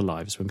save a lot of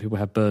lives when people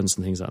have burns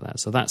and things like that.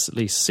 So that's at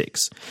least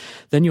 6.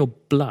 Then your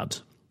blood,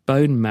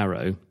 bone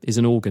marrow, is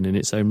an organ in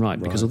its own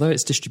right, because although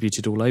it's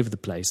distributed all over the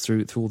place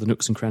through all the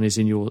nooks and crannies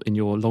in your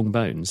long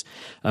bones,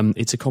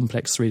 it's a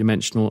complex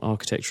 3-dimensional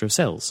architecture of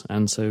cells.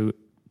 And so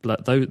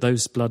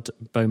those blood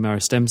bone marrow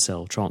stem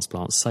cell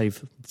transplants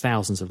save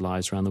thousands of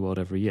lives around the world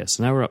every year.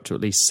 So now we're up to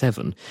at least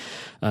 7.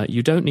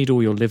 You don't need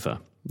all your liver.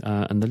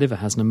 And the liver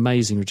has an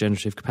amazing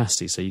regenerative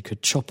capacity, so you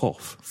could chop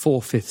off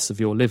 4/5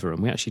 of your liver,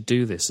 and we actually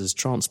do this as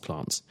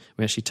transplants.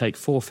 We actually take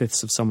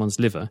 4/5 of someone's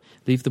liver,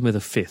 leave them with a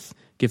 1/5,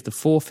 give the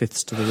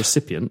 4/5 to the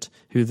recipient,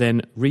 who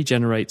then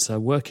regenerates a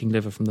working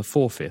liver from the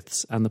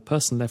 4/5, and the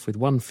person left with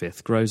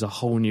 1/5 grows a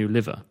whole new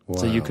liver.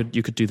 Wow. So you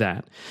could do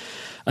that.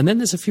 And then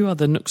there's a few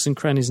other nooks and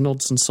crannies,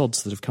 nods and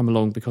sods that have come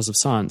along because of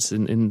science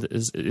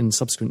in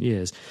subsequent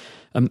years.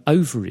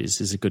 Ovaries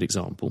is a good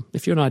example.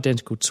 If you're an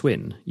identical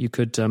twin, you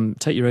could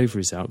take your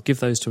ovaries out, give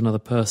those to another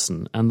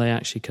person, and they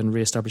actually can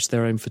re-establish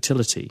their own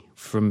fertility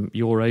from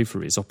your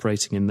ovaries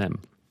operating in them.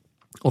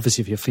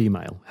 Obviously, if you're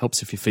female,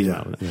 helps if you're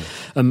female.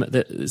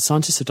 The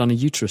scientists have done a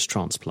uterus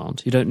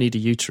transplant. You don't need a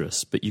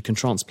uterus, but you can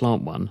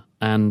transplant one,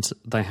 and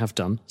they have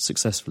done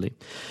successfully.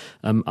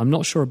 I'm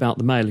not sure about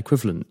the male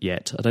equivalent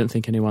yet. I don't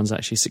think anyone's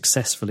actually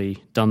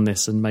successfully done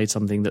this and made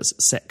something that's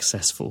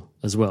successful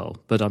as well.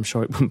 But I'm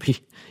sure it wouldn't be,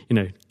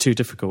 too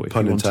difficult if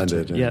pun you wanted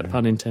intended, to. Yeah,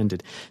 pun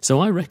intended. So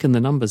I reckon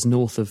the number's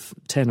north of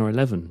 10 or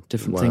 11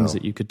 different things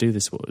that you could do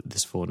this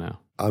for now.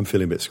 I'm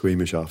feeling a bit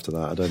squeamish after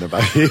that. I don't know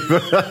about you.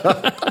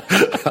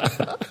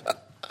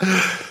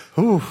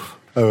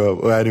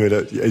 Well, anyway,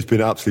 it's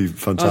been absolutely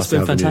fantastic.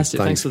 It's been fantastic.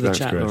 Thanks for the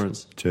chat, Chris.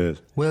 Lawrence.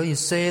 Cheers. Well, you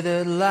say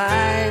that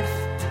life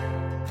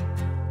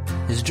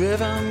is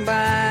driven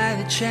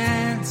by the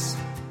chance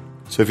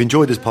So if you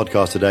enjoyed this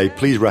podcast today,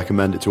 please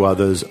recommend it to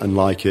others and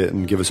like it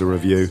and give us a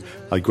review.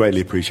 I'd greatly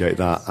appreciate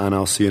that, and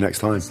I'll see you next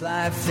time.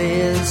 Life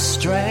is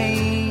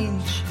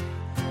strange,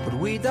 but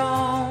we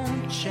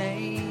don't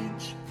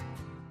change.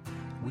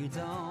 We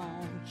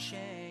don't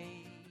change.